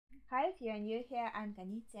Hi, if you're new here, I'm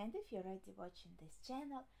Kanitsi, and if you're already watching this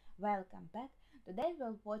channel, welcome back. Today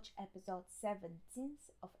we'll watch episode 17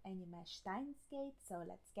 of anime Steins. So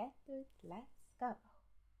let's get to it, let's go.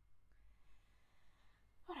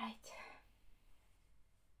 Alright.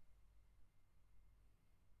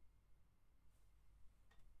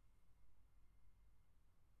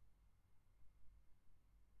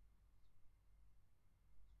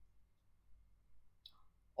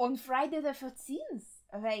 On Friday the 13th?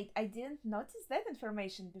 Wait, I didn't notice that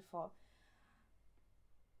information before.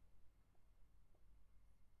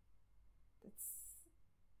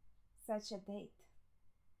 That's such a date.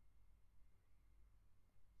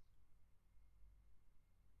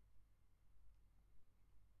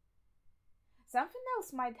 Something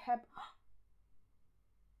else might happen,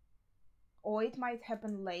 or it might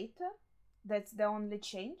happen later. That's the only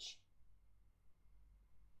change.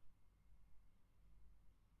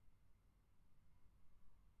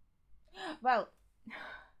 Well,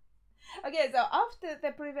 okay, so after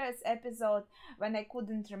the previous episode, when I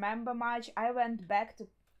couldn't remember much, I went back to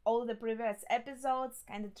all the previous episodes,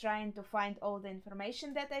 kind of trying to find all the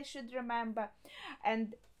information that I should remember.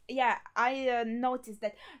 And yeah, I noticed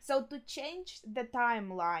that. So, to change the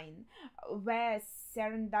timeline where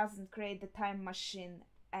Saren doesn't create the time machine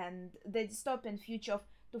and the dystopian future of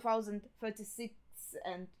 2036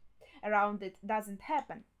 and around it doesn't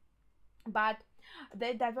happen, but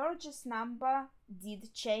the divergence number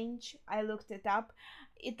did change. I looked it up.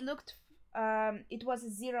 It was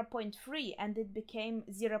 0. 0.3 and it became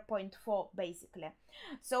 0.4 basically.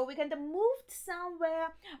 So we kind of moved somewhere,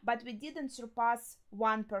 but we didn't surpass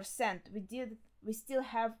 1%. We still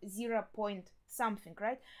have 0 point something,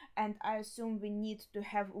 right? And I assume we need to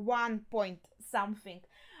have 1 point something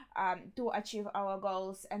to achieve our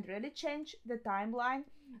goals and really change the timeline.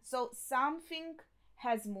 So something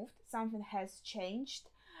has moved, something has changed,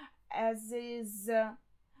 as is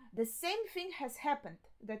the same thing has happened.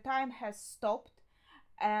 The time has stopped,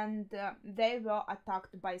 and they were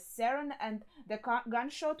attacked by Saren, and the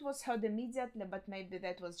gunshot was heard immediately, but maybe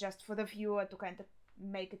that was just for the viewer to kind of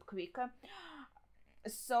make it quicker.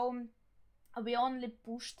 So we only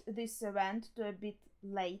pushed this event to a bit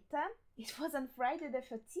later. It was on Friday the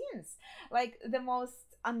 13th, like the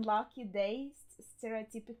most unlucky day,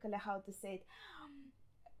 stereotypically, how to say it.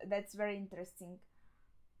 That's very interesting.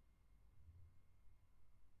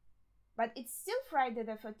 But it's still Friday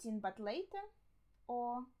the 13th, but later?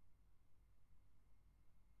 Or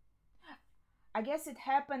I guess it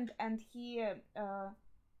happened and he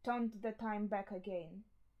turned the time back again.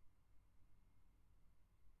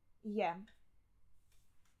 Yeah.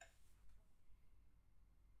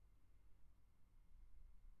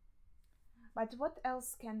 But what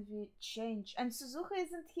else can we change? And Suzuka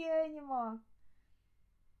isn't here anymore.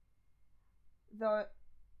 Though,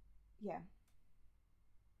 yeah.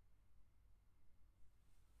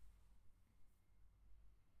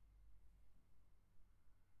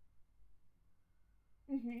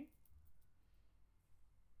 Mm-hmm.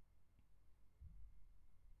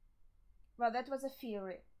 Well, that was a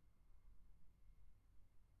theory.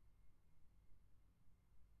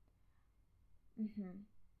 Mm-hmm.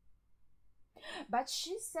 But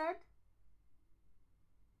she said,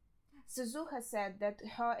 Suzuka said that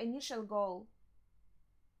her initial goal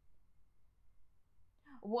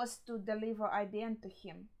was to deliver IBN to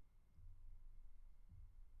him.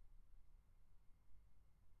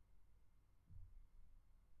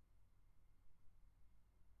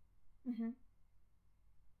 Mm-hmm.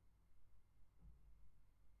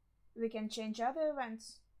 We can change other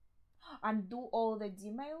events, undo all the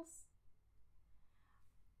D-mails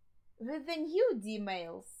with the new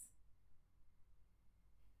D-mails.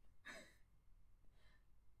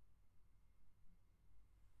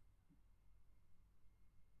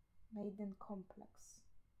 Maiden complex.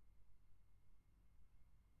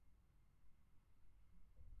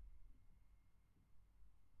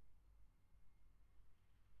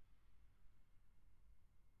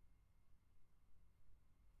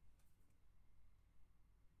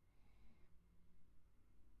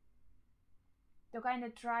 To kind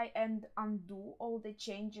of try and undo all the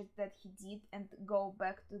changes that he did and go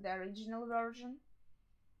back to the original version.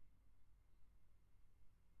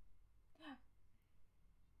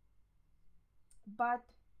 But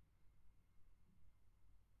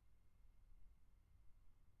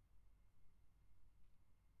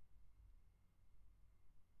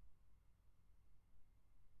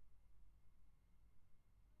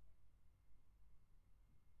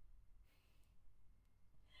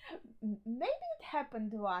maybe it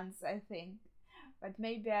happened once, I think. But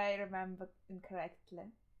maybe I remember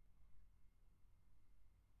incorrectly.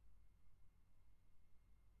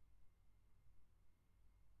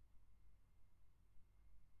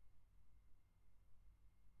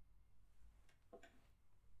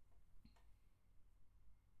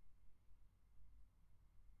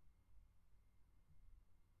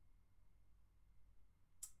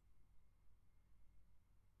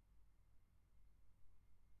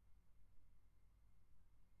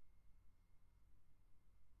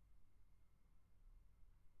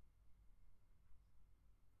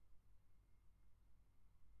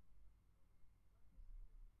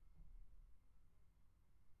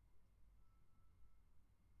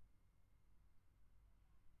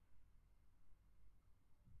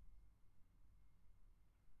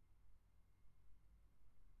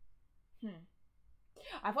 Hmm.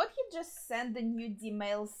 I thought he'd just send a new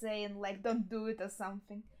email saying like don't do it or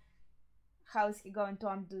something. How is he going to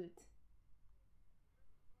undo it?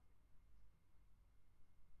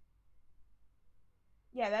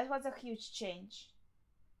 Yeah, that was a huge change.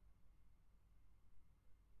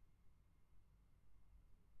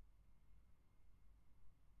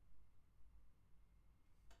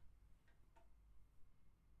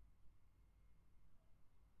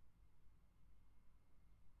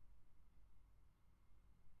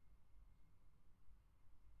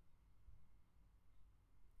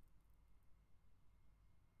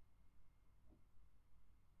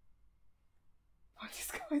 What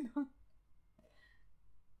is going on?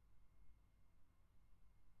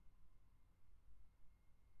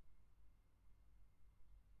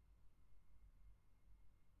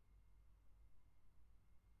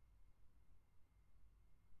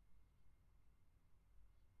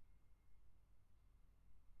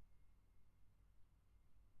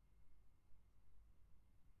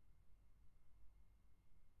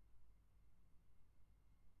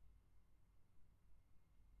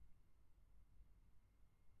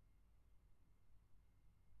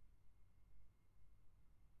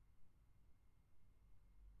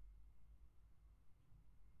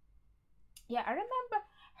 Yeah, I remember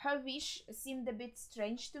her wish seemed a bit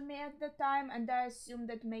strange to me at the time, and I assumed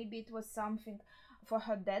that maybe it was something for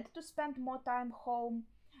her dad to spend more time home,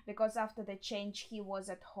 because after the change he was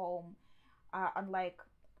at home, unlike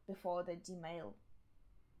before the Gmail.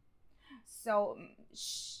 So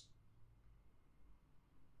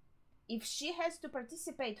if she has to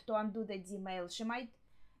participate to undo the Gmail, she might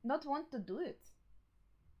not want to do it,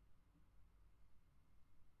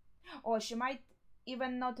 or she might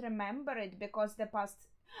even not remember it because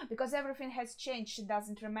everything has changed. She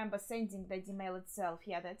doesn't remember sending the email itself.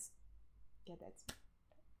 Yeah, that's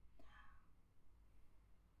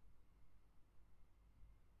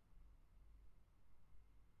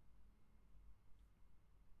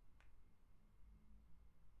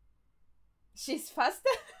she's faster.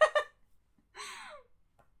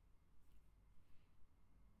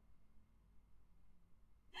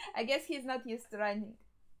 I guess he's not used to running.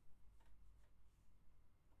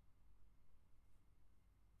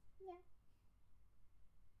 Yeah,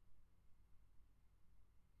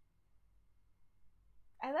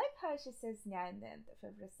 I like how she says "nya" in the end of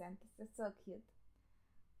every sentence. It's so cute.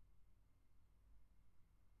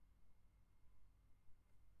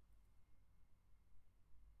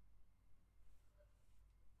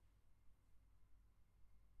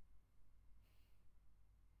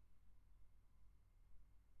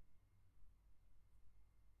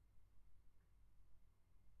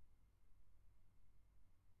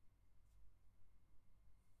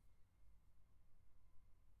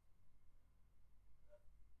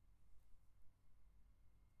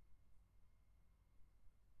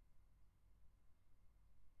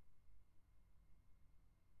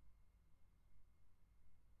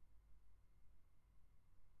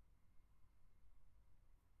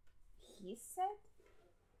 He said,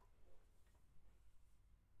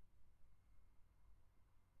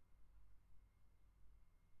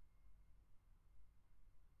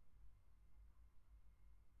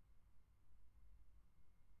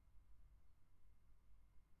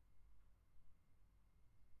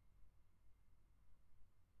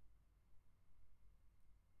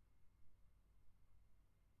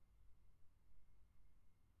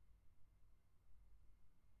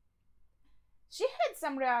 she had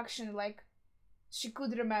some reaction like she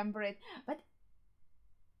could remember it, but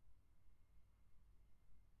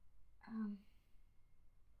um,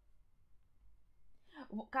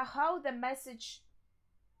 how the message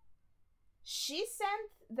she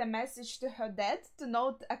sent the message to her dad to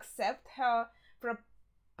not accept her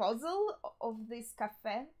proposal of this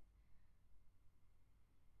cafe.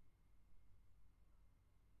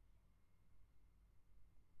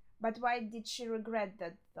 But why did she regret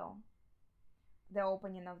that though? The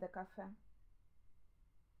opening of the cafe.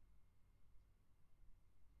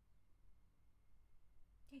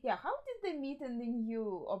 Yeah, how did they meet in the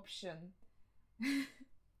new option?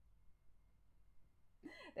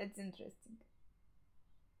 That's interesting.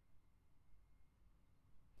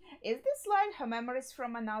 Is this like her memories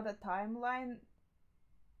from another timeline,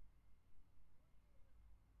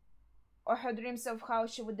 or her dreams of how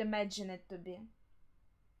she would imagine it to be?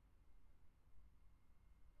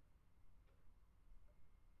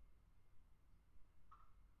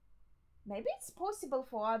 Maybe it's possible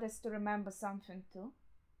for others to remember something too.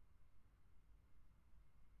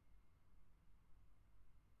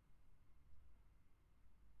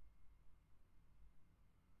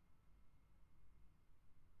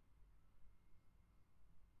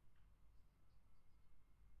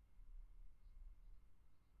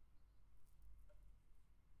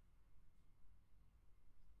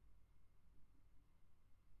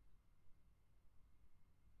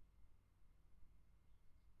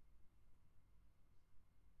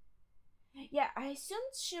 Yeah, I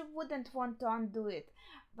assumed she wouldn't want to undo it,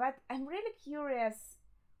 but I'm really curious.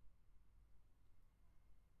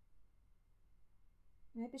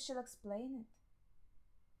 Maybe she'll explain it.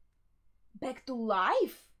 Back to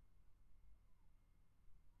life?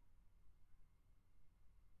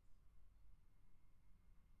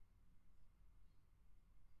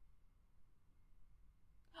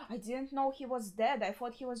 I didn't know he was dead. I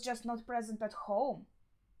thought he was just not present at home.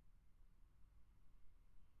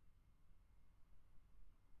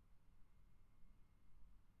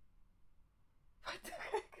 What the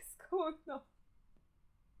heck is going on?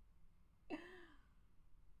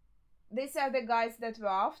 These are the guys that were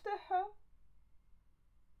after her?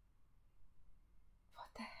 What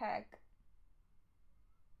the heck?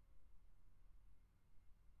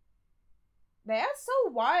 They are so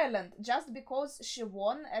violent just because she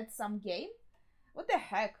won at some game? What the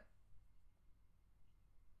heck?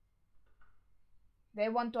 They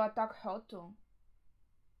want to attack her too.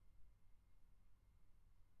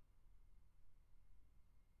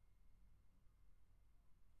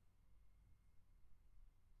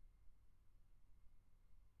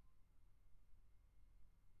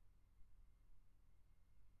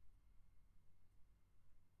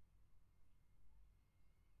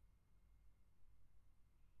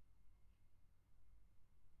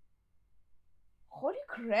 Holy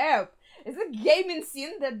crap! Is the gaming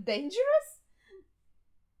scene that dangerous?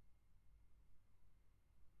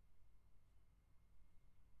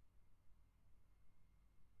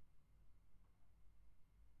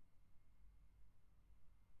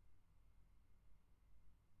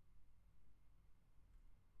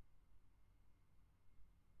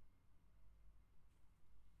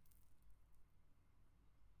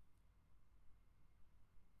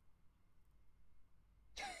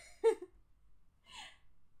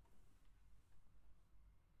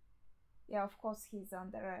 Yeah, of course he's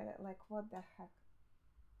under. Like, what the heck?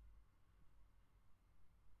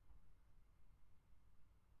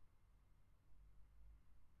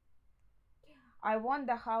 I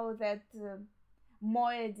wonder how that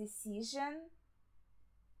Moya decision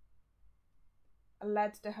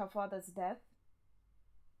led to her father's death.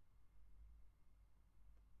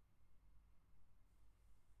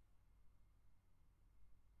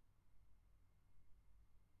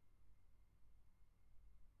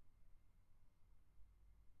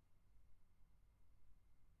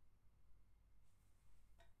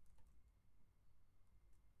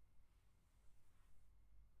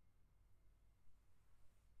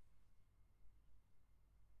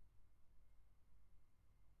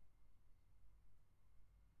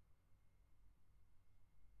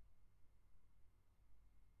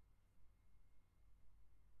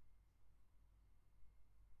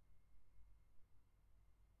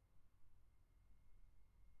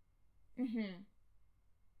 Mm-hmm.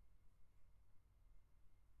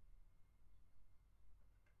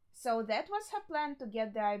 So that was her plan to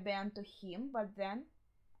get the IBAN to him, but then.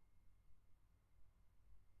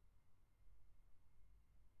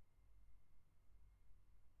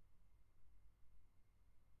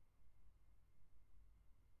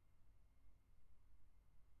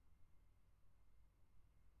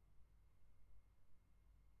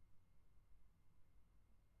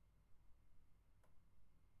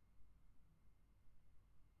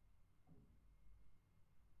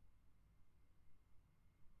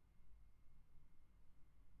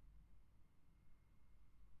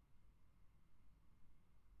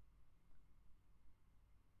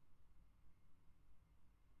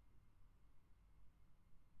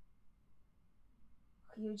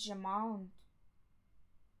 Huge amount.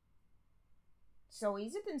 So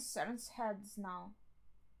is it in CERN's heads now?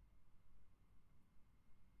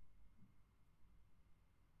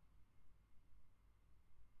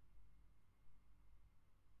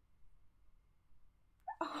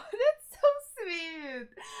 Oh, that's so sweet.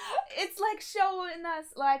 It's like showing us,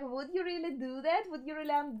 like, would you really do that? Would you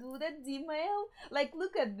really undo that email? Like,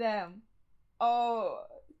 look at them. Oh,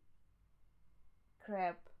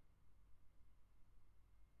 crap.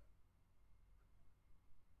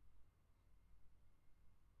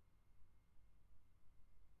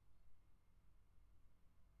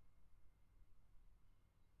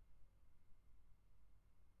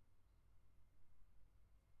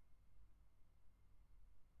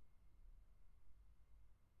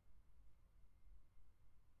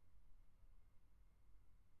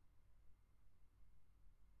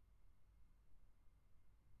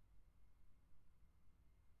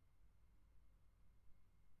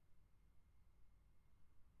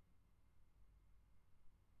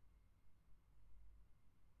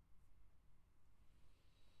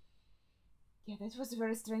 Yeah, that was a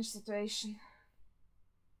very strange situation.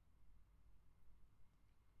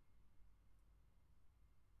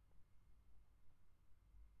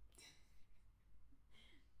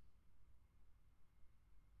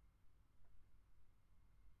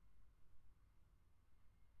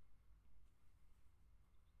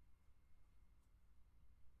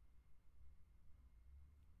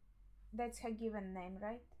 That's her given name,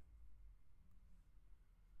 right?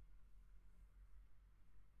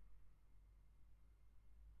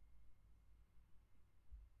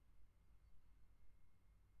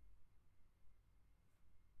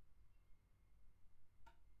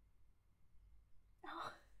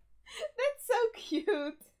 Oh, that's so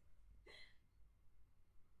cute.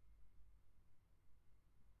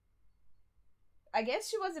 I guess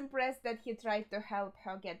she was impressed that he tried to help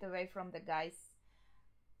her get away from the guys.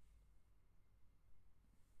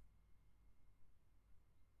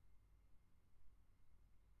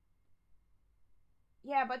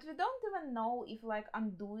 Yeah, but we don't even know if like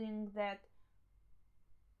undoing that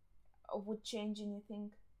would change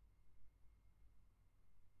anything.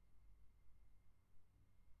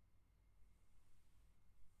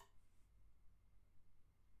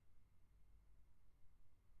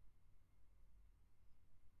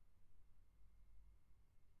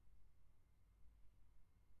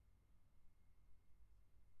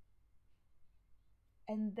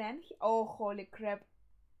 And then he, oh holy crap.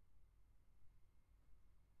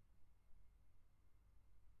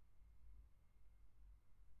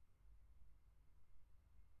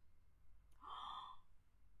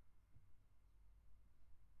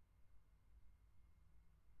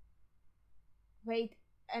 Wait,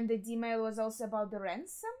 and the email was also about the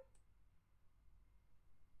ransom?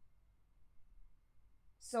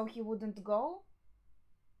 So he wouldn't go?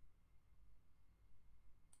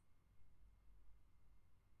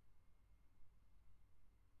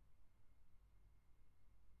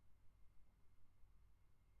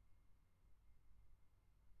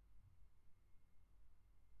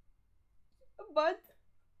 But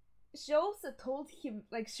she also told him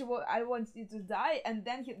like I want you to die, and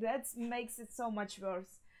then that makes it so much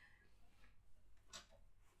worse.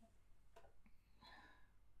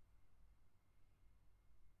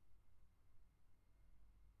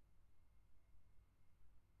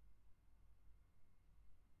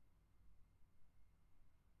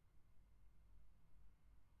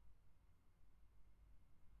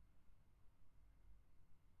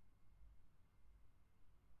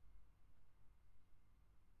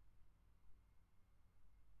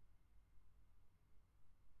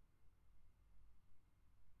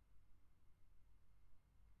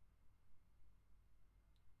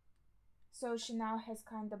 So she now has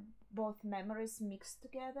kind of both memories mixed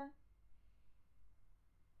together.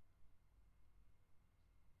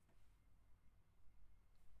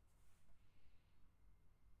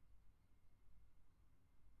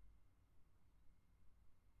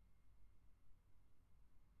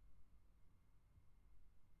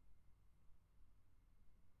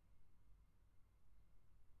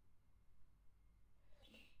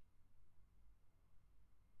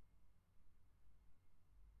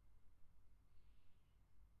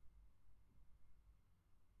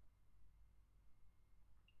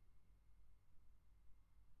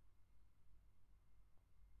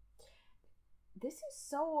 This is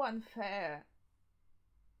so unfair.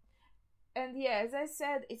 And yeah, as I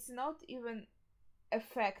said, it's not even a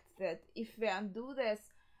fact that if we undo this,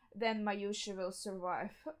 then Mayusha will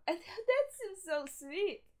survive. And that seems so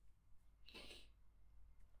sweet.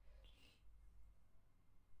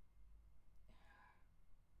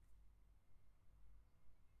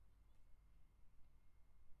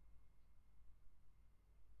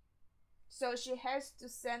 So she has to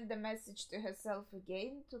send the message to herself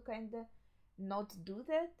again to kind of not do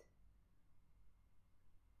that.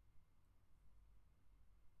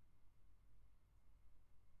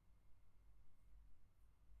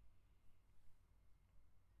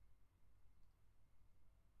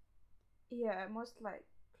 Yeah, most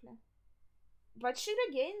likely. But she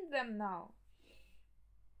regained them now.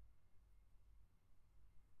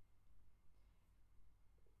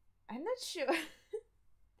 I'm not sure.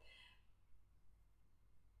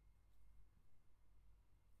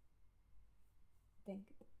 Thank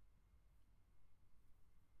you.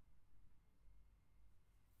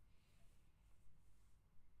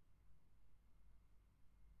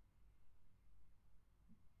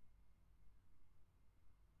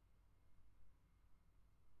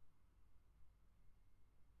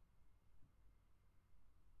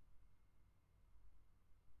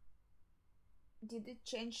 Did it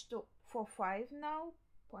change to 4.5 now?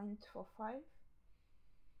 0.45?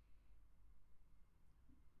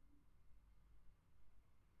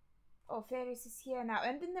 Oh, Ferris is here now.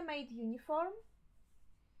 And in the maid uniform?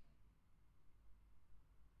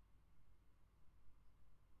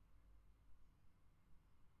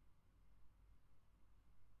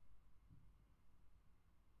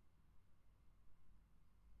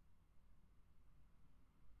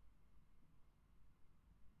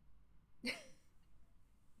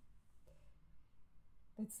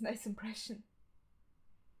 it's a nice impression.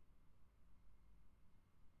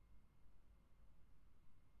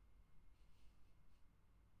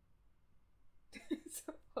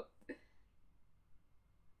 So,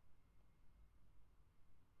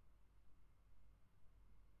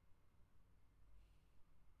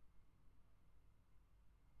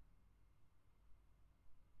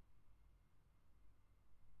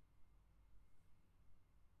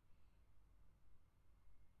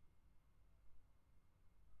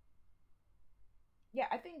 yeah,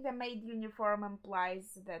 I think the maid uniform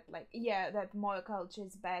implies that, like, yeah, that Moya culture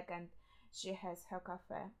is back and she has her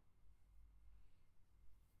cafe.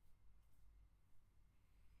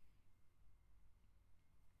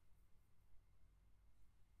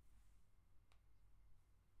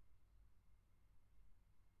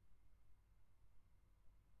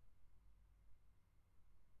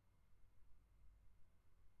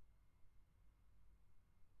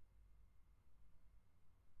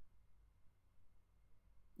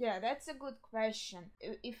 Yeah, that's a good question.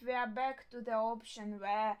 If we are back to the option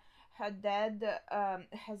where her dad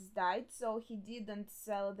has died, so he didn't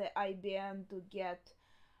sell the IBM to get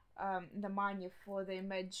the money for the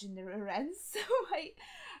imaginary rent, so I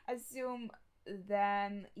assume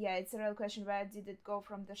then, yeah, it's a real question, where did it go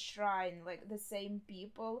from the shrine? Like the same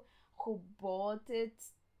people who bought it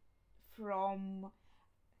from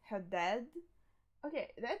her dad. Okay,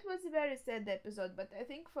 that was a very sad episode, but I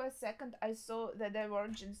think for a second I saw the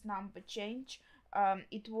divergence number change.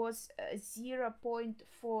 It was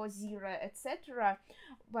 0.40, etc.,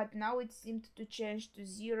 but now it seemed to change to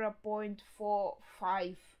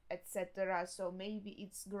 0.45, etc. So maybe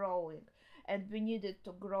it's growing, and we need it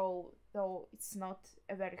to grow, though it's not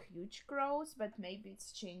a very huge growth, but maybe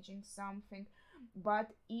it's changing something.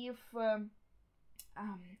 But if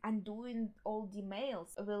undoing all the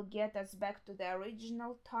mails will get us back to the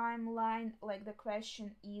original timeline. Like the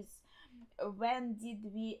question is, when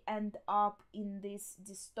did we end up in this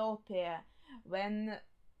dystopia? When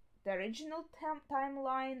the original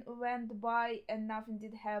timeline went by and nothing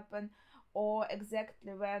did happen, or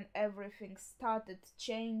exactly when everything started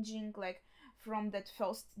changing, like from that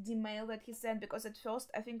first email that he sent? Because at first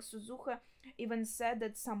I think Suzuka even said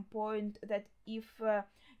at some point that if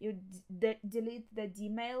you delete the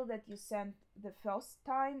email that you sent the first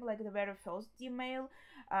time, like the very first email,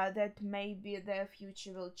 that maybe the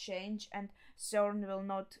future will change and CERN will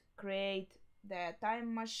not create the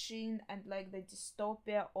time machine, and like the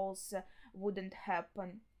dystopia also wouldn't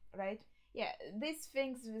happen, right? Yeah, these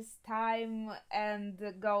things with time and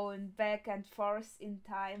going back and forth in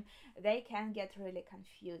time, they can get really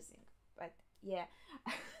confusing. But yeah,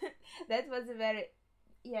 that was a very,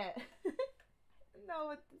 yeah, know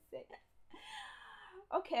what to say.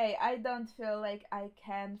 Okay, I don't feel like I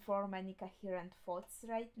can form any coherent thoughts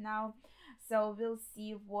right now. So we'll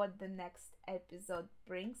see what the next episode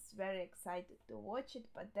brings. Very excited to watch it,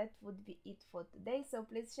 but that would be it for today. So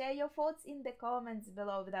please share your thoughts in the comments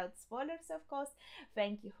below without spoilers, of course.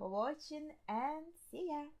 Thank you for watching and see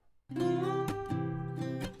ya.